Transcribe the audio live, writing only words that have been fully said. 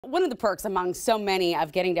One of the perks among so many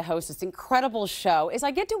of getting to host this incredible show is I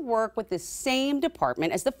get to work with the same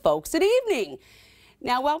department as the folks at evening.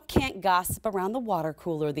 Now, well, can't gossip around the water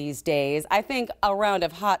cooler these days. I think a round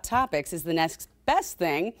of hot topics is the next best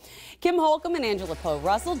thing. Kim Holcomb and Angela Poe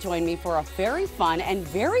Russell join me for a very fun and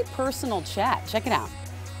very personal chat. Check it out.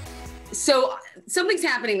 So something's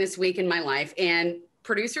happening this week in my life, and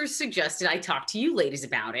producers suggested I talk to you ladies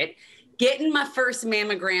about it. Getting my first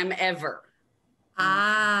mammogram ever.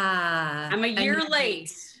 I'm a year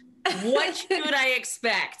late. What should I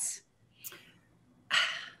expect?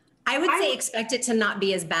 I would say expect it to not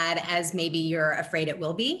be as bad as maybe you're afraid it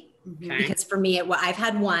will be. Okay. Because for me, I've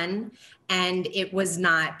had one and it was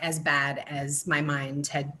not as bad as my mind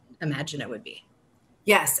had imagined it would be.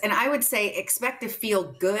 Yes. And I would say expect to feel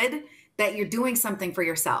good that you're doing something for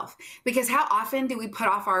yourself, because how often do we put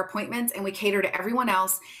off our appointments and we cater to everyone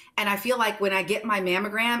else? And I feel like when I get my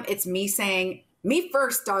mammogram, it's me saying, me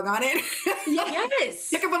first, doggone it. Yes.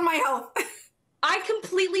 Check up on my health. I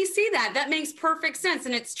completely see that. That makes perfect sense.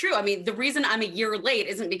 And it's true. I mean, the reason I'm a year late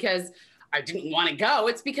isn't because I didn't want to go.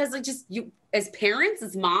 It's because you, as parents,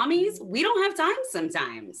 as mommies, we don't have time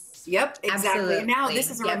sometimes. Yep, exactly. Absolutely. And now this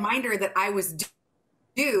is a reminder that I was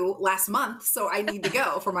due last month, so I need to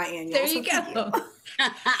go for my annual. There you go.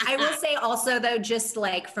 I will say also, though, just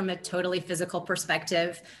like from a totally physical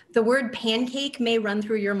perspective, the word pancake may run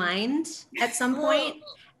through your mind at some point,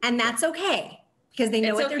 and that's okay because they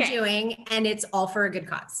know what they're doing, and it's all for a good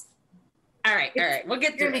cause. All right. We'll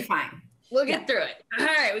get through it. It'll be fine. We'll get through it. All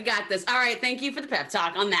right, we got this. All right, thank you for the pep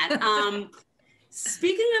talk on that.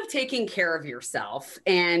 Speaking of taking care of yourself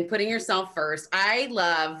and putting yourself first, I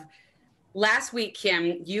love, last week,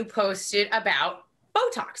 Kim, you posted about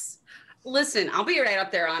Botox. Listen, I'll be right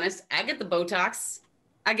up there honest. I get the Botox.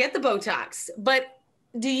 But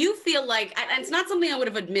do you feel like, and it's not something I would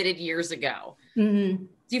have admitted years ago. Mm-hmm.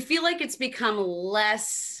 Do you feel like it's become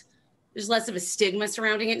there's less of a stigma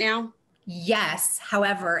surrounding it now? Yes.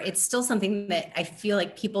 However, it's still something that I feel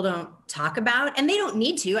like people don't talk about, and they don't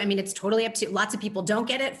need to. I mean, it's totally up to lots of people don't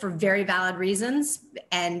get it for very valid reasons,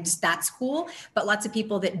 and that's cool. But lots of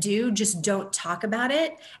people that do just don't talk about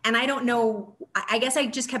it. And I don't know, I guess I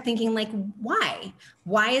just kept thinking, like, why?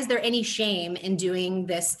 Why is there any shame in doing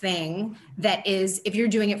this thing that is, if you're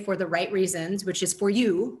doing it for the right reasons, which is for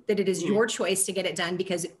you, that it is your choice to get it done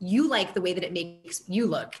because you like the way that it makes you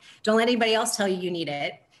look. Don't let anybody else tell you need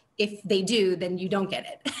it. If they do, then you don't get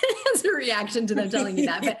it as a reaction to them telling you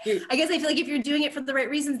that. But I guess I feel like if you're doing it for the right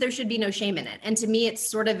reasons, there should be no shame in it. And to me, it's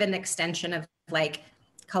sort of an extension of like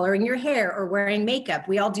coloring your hair or wearing makeup.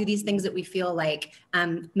 We all do these things that we feel like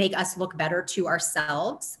make us look better to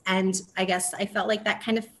ourselves. And I guess I felt like that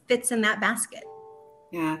kind of fits in that basket.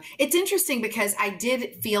 Yeah, it's interesting because I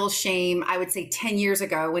did feel shame, I would say 10 years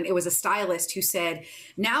ago, when it was a stylist who said,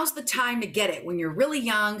 now's the time to get it when you're really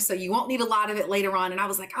young, so you won't need a lot of it later on. And I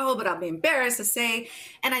was like, oh, but I'll be embarrassed to say.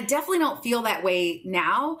 And I definitely don't feel that way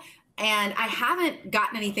now. And I haven't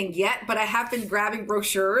gotten anything yet, but I have been grabbing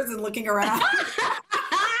brochures and looking around.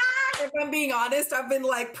 If I'm being honest, I've been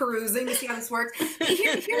like perusing to see how this works.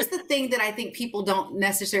 Here's the thing that I think people don't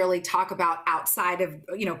necessarily talk about outside of,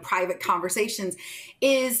 private conversations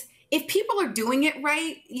is if people are doing it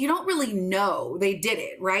right, you don't really know they did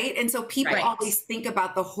it, right? And so people always think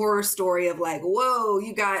about the horror story of like, whoa,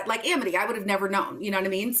 you got like Amity. I would have never known, you know what I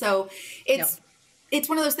mean? So it's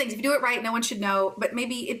one of those things. If you do it right, no one should know, but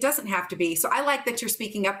maybe it doesn't have to be. So I like that you're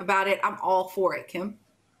speaking up about it. I'm all for it, Kim.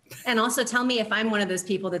 And also tell me if I'm one of those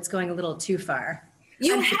people that's going a little too far. I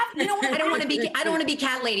don't want to be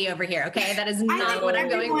cat lady over here. Okay. That is not what I'm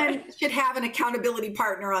going with. Everyone should have an accountability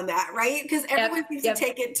partner on that, right? Because everyone seems to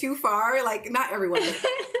take it too far. Like not everyone.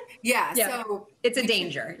 Yeah. So it's a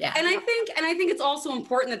danger. Yeah. And I think it's also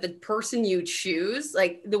important that the person you choose,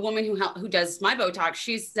 like the woman who does my Botox,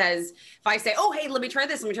 she says, if I say, oh, hey, let me try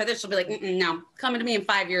this, she'll be like, no, come to me in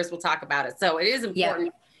 5 years, we'll talk about it. So it is important.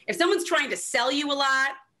 Yep. If someone's trying to sell you a lot,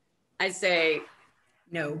 I say,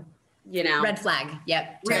 no, red flag.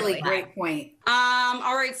 Yep. Really great point.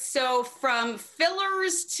 All right. So from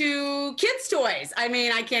fillers to kids' toys. I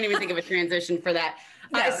mean, I can't even think of a transition for that.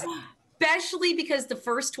 No. Especially because the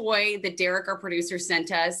first toy that Derek, our producer,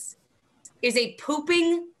 sent us is a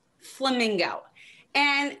pooping flamingo.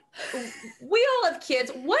 And we all have kids.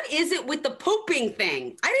 What is it with the pooping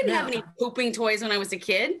thing? I didn't have any pooping toys when I was a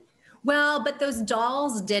kid. Well, but those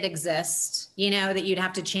dolls did exist, that you'd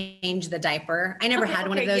have to change the diaper. I never had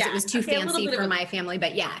one of those. Yeah. It was too fancy for my family,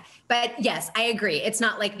 but yeah. But yes, I agree. It's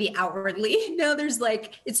not like the outwardly. No, there's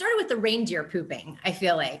it started with the reindeer pooping, I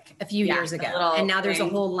feel like a few years ago. And now there's a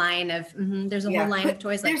whole line of, whole line of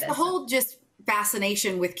toys like this. There's the whole just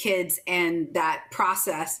fascination with kids and that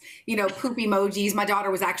process. You know, poop emojis. My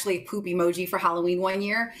daughter was actually a poop emoji for Halloween one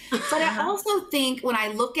year. But I also think when I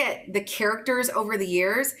look at the characters over the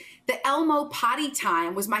years, the Elmo potty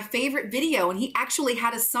time was my favorite video, and he actually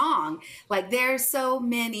had a song like "There's so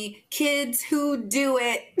many kids who do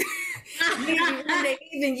it, maybe one day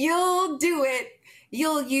even you'll do it,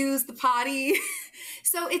 you'll use the potty."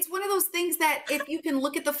 So it's one of those things that if you can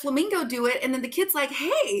look at the Flamingo do it, and then the kid's like,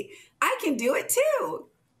 "Hey, I can do it too."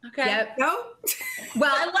 Okay. Yep. No?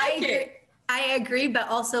 Well, I like it. I agree, but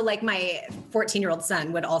also like my 14-year-old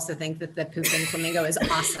son would also think that the pooping flamingo is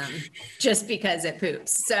awesome just because it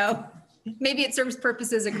poops. So maybe it serves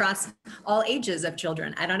purposes across all ages of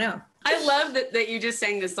children. I don't know. I love that you just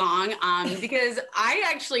sang the song because I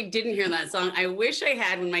actually didn't hear that song. I wish I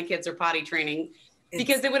had when my kids are potty training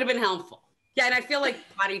because it would have been helpful. Yeah, and I feel like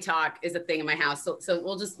potty talk is a thing in my house. So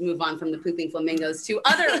we'll just move on from the pooping flamingos to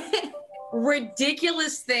other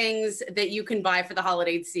ridiculous things that you can buy for the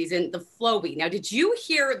holiday season, the Flowbee. Now, did you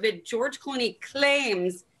hear that George Clooney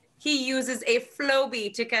claims he uses a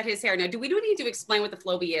Flowbee to cut his hair? Now, do we need to explain what the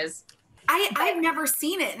Flowbee is? I've never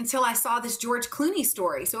seen it until I saw this George Clooney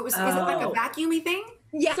story. So is it like a vacuumy thing?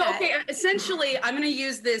 Yeah. So, okay, essentially, I'm going to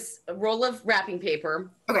use this roll of wrapping paper.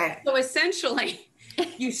 Okay. So essentially,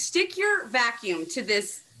 you stick your vacuum to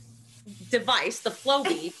this device, the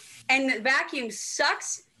Flowbee, and the vacuum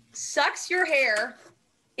sucks your hair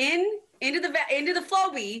into the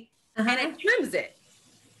Flowbee, and it trims it.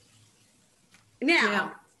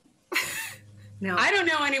 Now, no. I don't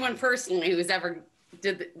know anyone personally who's ever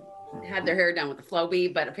had their hair done with the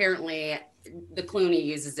Flowbee, but apparently the Clooney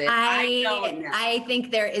uses it. I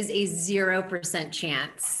think there is a 0%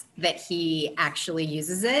 chance that he actually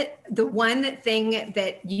uses it. The one thing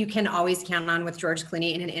that you can always count on with George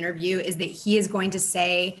Clooney in an interview is that he is going to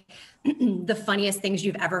say the funniest things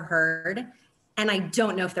you've ever heard. And I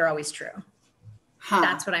don't know if they're always true.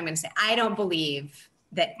 That's what I'm going to say. I don't believe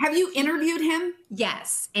that. Have you interviewed him?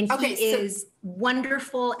 Yes. And he is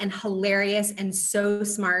wonderful and hilarious and so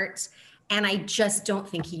smart. And I just don't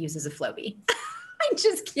think he uses a Flowbee. I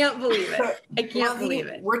just can't believe it. I can't believe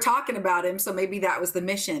it. We're talking about him, so maybe that was the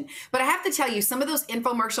mission. But I have to tell you, some of those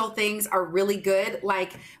infomercial things are really good.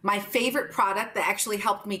 Like my favorite product that actually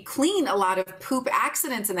helped me clean a lot of poop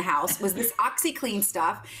accidents in the house was this OxyClean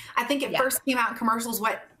stuff. I think it first came out in commercials,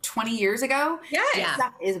 20 years ago? Yeah. This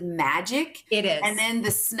stuff is magic. It is. And then the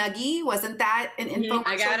Snuggie, wasn't that an infomercial?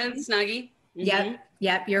 I got it, Snuggie.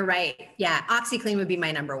 Yep, you're right. Yeah, OxyClean would be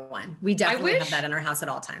my number one. We definitely have that in our house at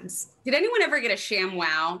all times. Did anyone ever get a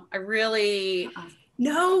ShamWow? I really...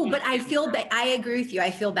 No, but I feel bad. I agree with you. I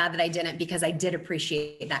feel bad that I didn't because I did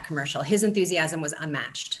appreciate that commercial. His enthusiasm was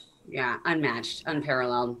unmatched. Yeah, unmatched,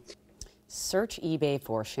 unparalleled. Search eBay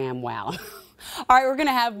for ShamWow. All right, we're going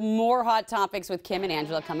to have more hot topics with Kim and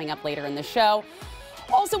Angela coming up later in the show.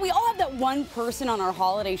 Also, we all have that one person on our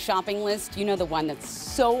holiday shopping list, you know, the one that's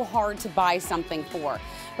so hard to buy something for.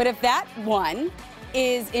 But if that one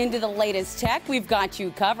is into the latest tech, we've got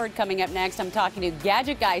you covered. Coming up next, I'm talking to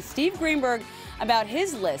gadget guy Steve Greenberg about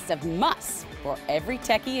his list of musts for every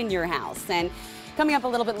techie in your house. And coming up a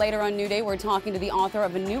little bit later on New Day, we're talking to the author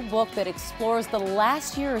of a new book that explores the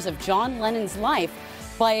last years of John Lennon's life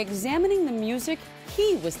by examining the music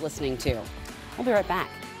he was listening to. We'll be right back.